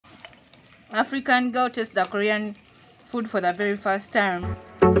African girl taste the Korean food for the very first time.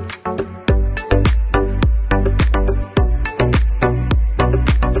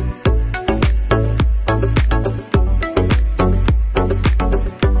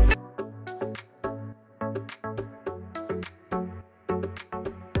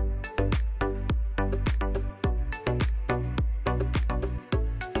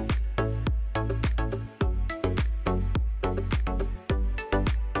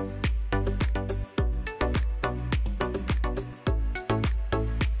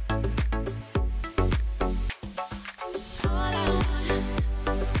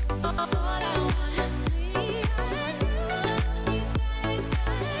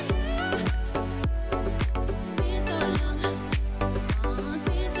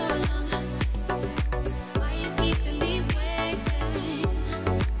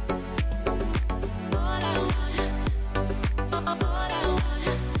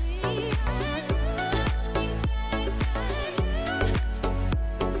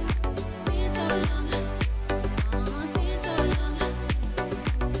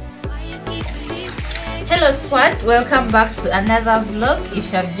 Hello squad, welcome back to another vlog.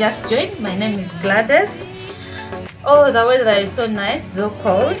 If you have just joined, my name is Gladys. Oh, the weather is so nice though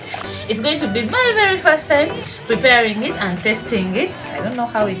cold. It's going to be my very first time preparing it and testing it. I don't know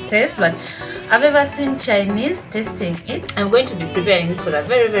how it tastes, but I've ever seen Chinese testing it. I'm going to be preparing this for the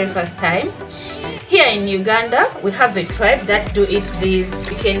very first time. Here in Uganda, we have a tribe that do eat these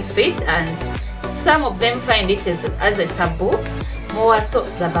chicken feet, and some of them find it as a taboo. More so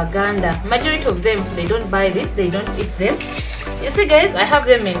the Baganda. Majority of them, they don't buy this, they don't eat them. You see guys, I have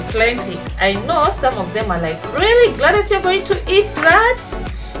them in plenty. I know some of them are like, really Gladys, you're going to eat that?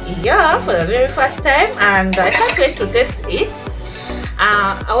 Yeah, for the very first time, and I can't wait to test it.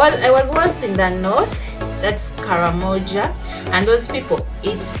 I was once in the north, that's Karamoja, and those people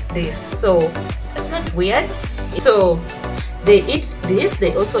eat this, so it's not weird. So they eat this,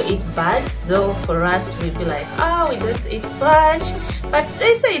 they also eat birds, though for us we'll be like, oh, we don't eat such, but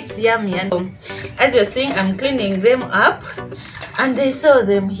they say it's yummy. And as you're seeing, I'm cleaning them up, and they sell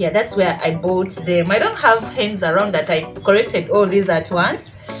them here. That's where I bought them. I don't have hands around that I corrected all these at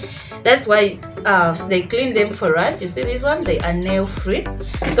once. That's why they clean them for us. You see this one, they are nail free,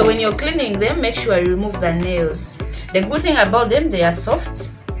 so when you're cleaning them, make sure you remove the nails. The good thing about them, they are soft,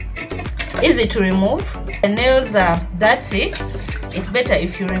 easy to remove. The nails are dirty, it's better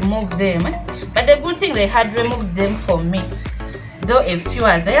if you remove them, but the good thing, they had removed them for me, though a few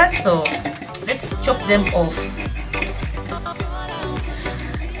are there, so let's chop them off.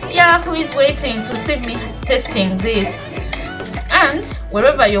 Yeah, who is waiting to see me testing this? And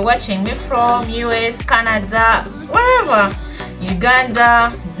wherever you're watching me from, US, Canada, wherever,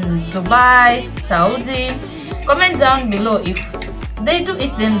 Uganda, Dubai, Saudi, comment down below if they do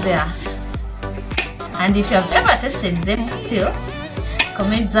eat them there. And if you have ever tested them still,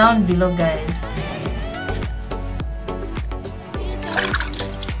 comment down below guys.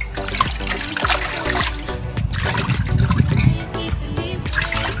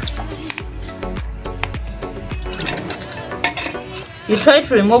 You try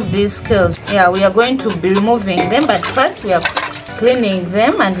to remove these scales. Yeah, we are going to be removing them, but first we are cleaning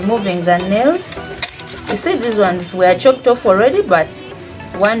them and removing the nails. You see these ones were chopped off already, but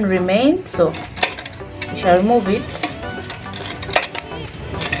one remained, so we shall remove it.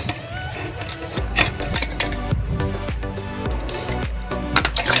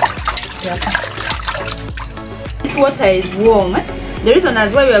 Yeah. This water is warm. The reason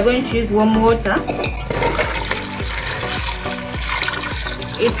as why we are going to use warm water,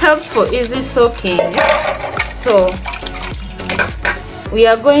 it helps for easy soaking. So we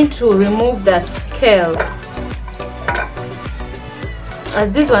are going to remove the scale.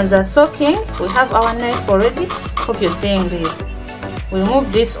 As these ones are soaking, we have our knife already. Hope you're seeing this. We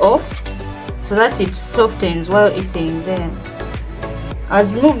remove this off so that it softens while eating them. I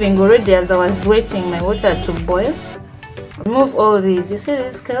was removing already as I was waiting my water to boil. Remove all these. You see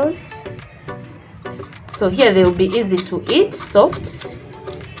these scales? So here they will be easy to eat, soft.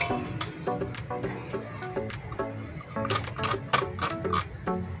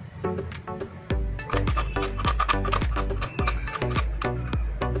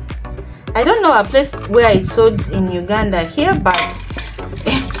 I don't know a place where it's sold in Uganda here, but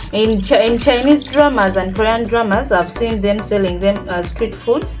in Chinese dramas and Korean dramas, I've seen them selling them as street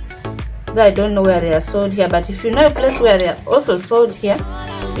foods. Though I don't know where they are sold here, but if you know a place where they are also sold here,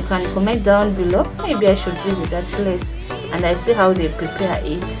 you can comment down below. Maybe I should visit that place and I see how they prepare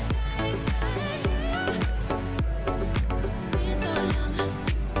it.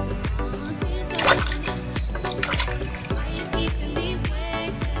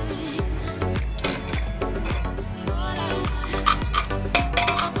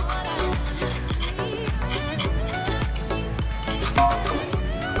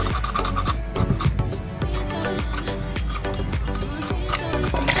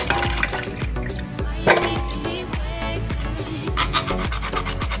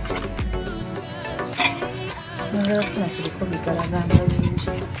 Ndabafuna kiriko bigalagamba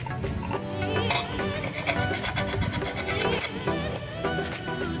bingi.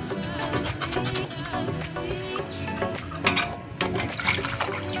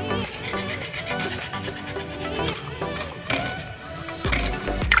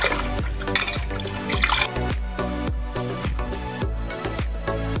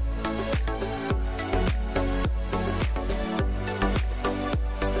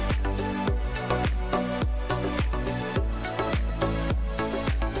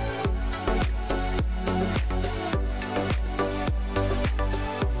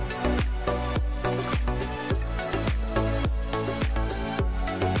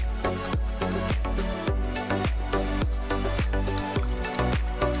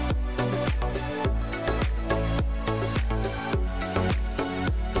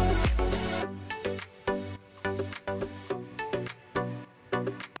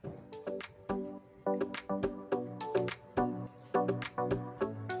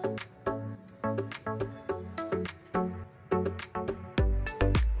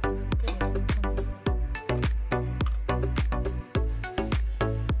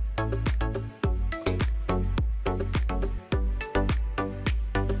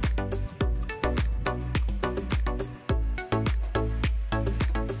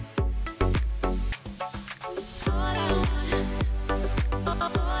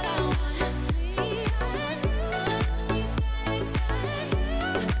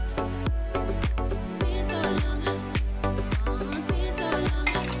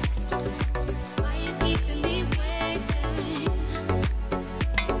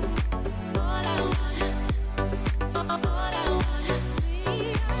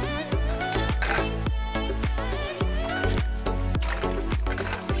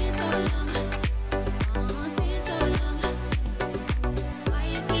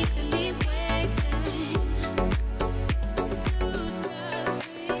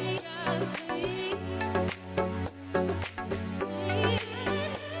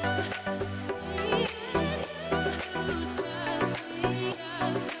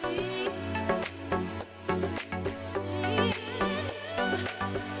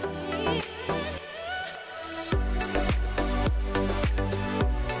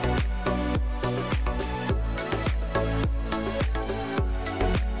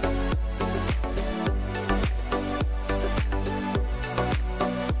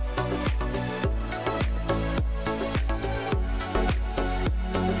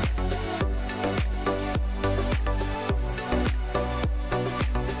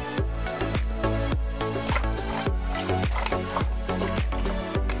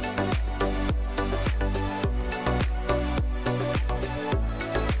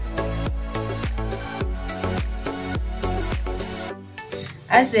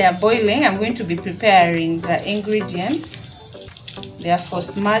 As they are boiling, I'm going to be preparing the ingredients. They are for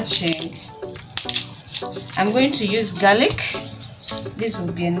smudging. I'm going to use garlic. This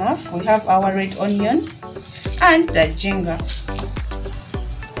will be enough. We have our red onion and the ginger.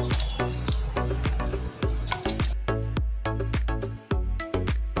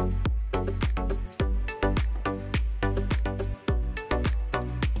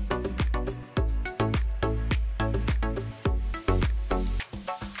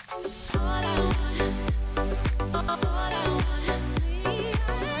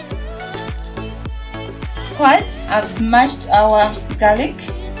 Squad, I've smashed our garlic,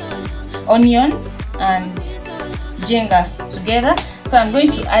 onions and ginger together. So I'm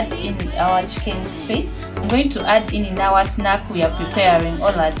going to add in our chicken feet. I'm going to add in our snack we are preparing all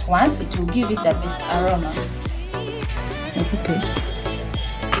at once. It will give it the best aroma. Okay.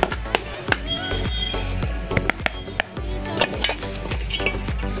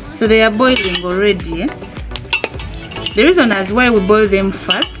 So they are boiling already. The reason as why we boil them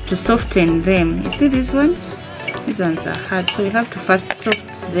fast, to soften them. You see these ones? These ones are hard, so we have to first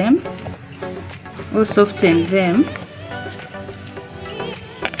soften them. We'll soften them.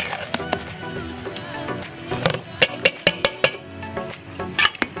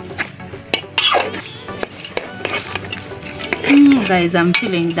 Guys, I'm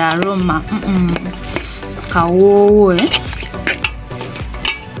feeling the aroma. Kawowo, eh?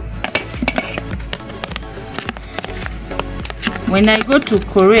 When I go to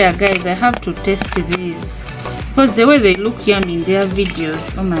Korea, guys, I have to taste these because the way they look yummy in their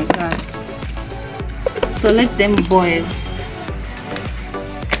videos. Oh my god. So let them boil.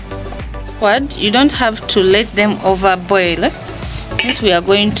 What? You don't have to let them over boil. Since we are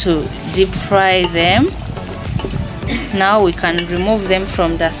going to deep fry them, now we can remove them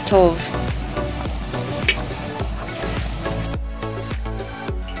from the stove.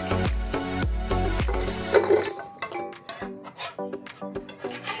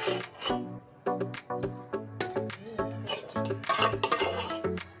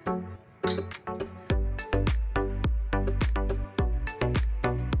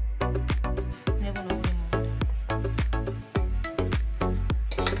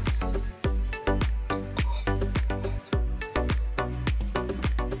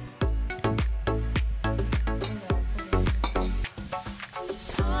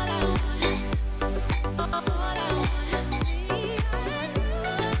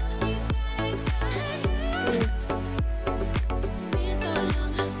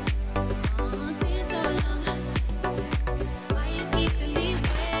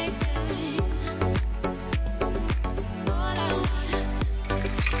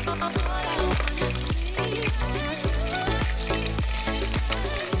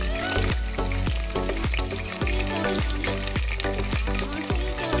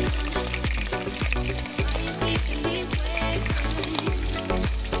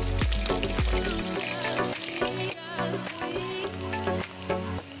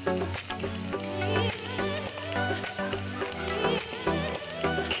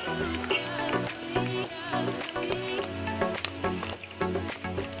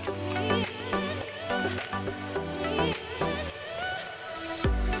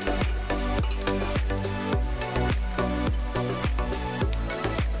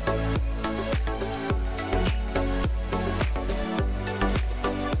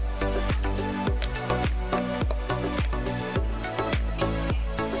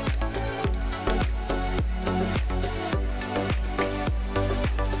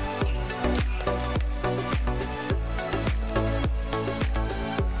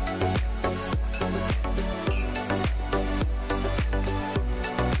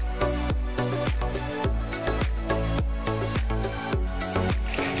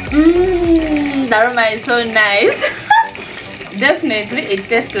 The aroma is so nice. Definitely it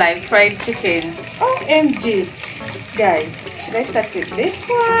tastes like fried chicken. OMG, guys, should I start with this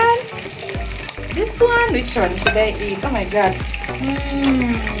one? This one, which one should I eat? Oh my god.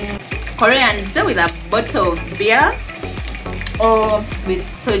 Koreans with a bottle of beer or with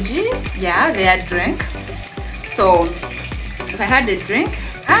soju, yeah, their drink. So if I had a drink,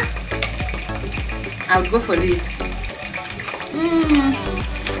 I would go for this.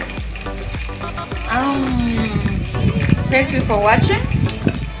 Thank you for watching.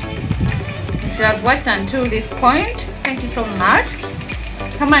 If you have watched until this point, thank you so much.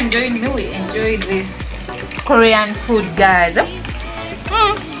 Come and join me. We enjoy this Korean food, guys.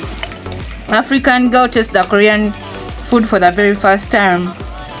 African girl taste the Korean food for the very first time.